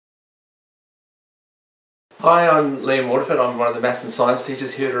Hi, I'm Liam Waterford. I'm one of the maths and science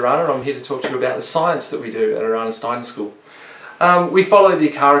teachers here at Orana. I'm here to talk to you about the science that we do at Orana Steiner School. We follow the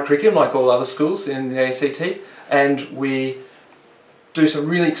ACARA curriculum like all other schools in the ACT, and we do some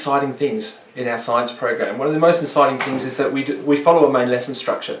really exciting things in our science program. One of the most exciting things is that we follow a main lesson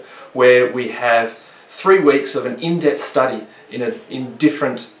structure where we have 3 weeks of an in-depth study in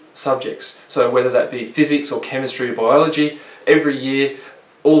different subjects. So whether that be physics or chemistry or biology, every year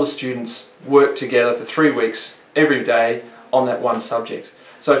all the students work together for 3 weeks every day on that one subject.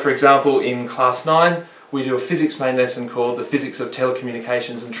 So for example, in class 9 we do a physics main lesson called the Physics of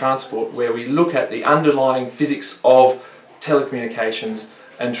Telecommunications and Transport, where we look at the underlying physics of telecommunications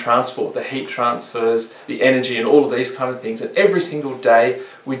and transport, the heat transfers, the energy and all of these kind of things. And every single day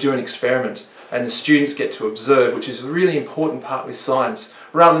we do an experiment and the students get to observe, which is a really important part with science.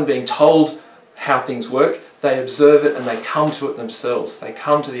 Rather than being told how things work, they observe it and they come to it themselves. They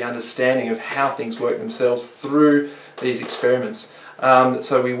come to the understanding of how things work themselves through these experiments.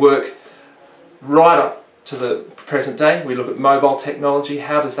 So we work right up to the present day. We look at mobile technology,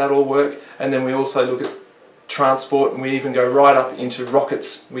 how does that all work, and then we also look at transport, and we even go right up into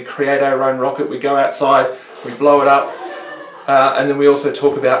rockets. We create our own rocket, we go outside, we blow it up, and then we also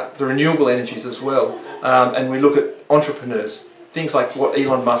talk about the renewable energies as well, and we look at entrepreneurs, things like what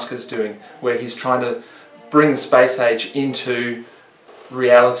Elon Musk is doing, where he's trying to bring the space age into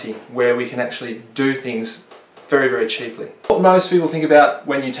reality, where we can actually do things very, very cheaply. What most people think about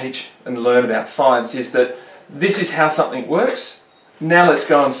when you teach and learn about science is that this is how something works, now let's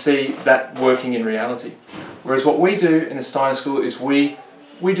go and see that working in reality. Whereas what we do in the Steiner School is we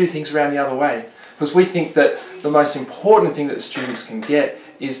do things around the other way, because we think that the most important thing that the students can get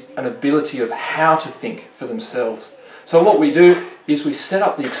is an ability of how to think for themselves. So what we do is we set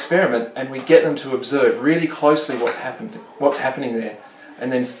up the experiment and we get them to observe really closely what's happening there.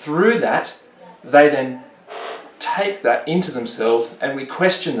 And then through that, they then take that into themselves and we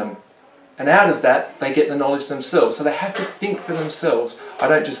question them. And out of that, they get the knowledge themselves. So they have to think for themselves. I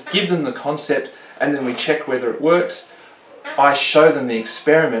don't just give them the concept and then we check whether it works. I show them the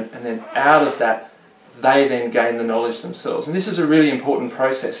experiment, and then out of that, they then gain the knowledge themselves. And this is a really important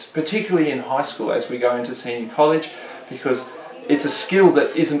process, particularly in high school as we go into senior college, because it's a skill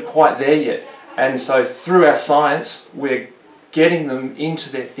that isn't quite there yet. And so through our science, we're getting them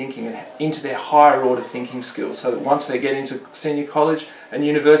into their thinking and into their higher order thinking skills, so that once they get into senior college and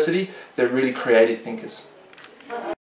university, they're really creative thinkers.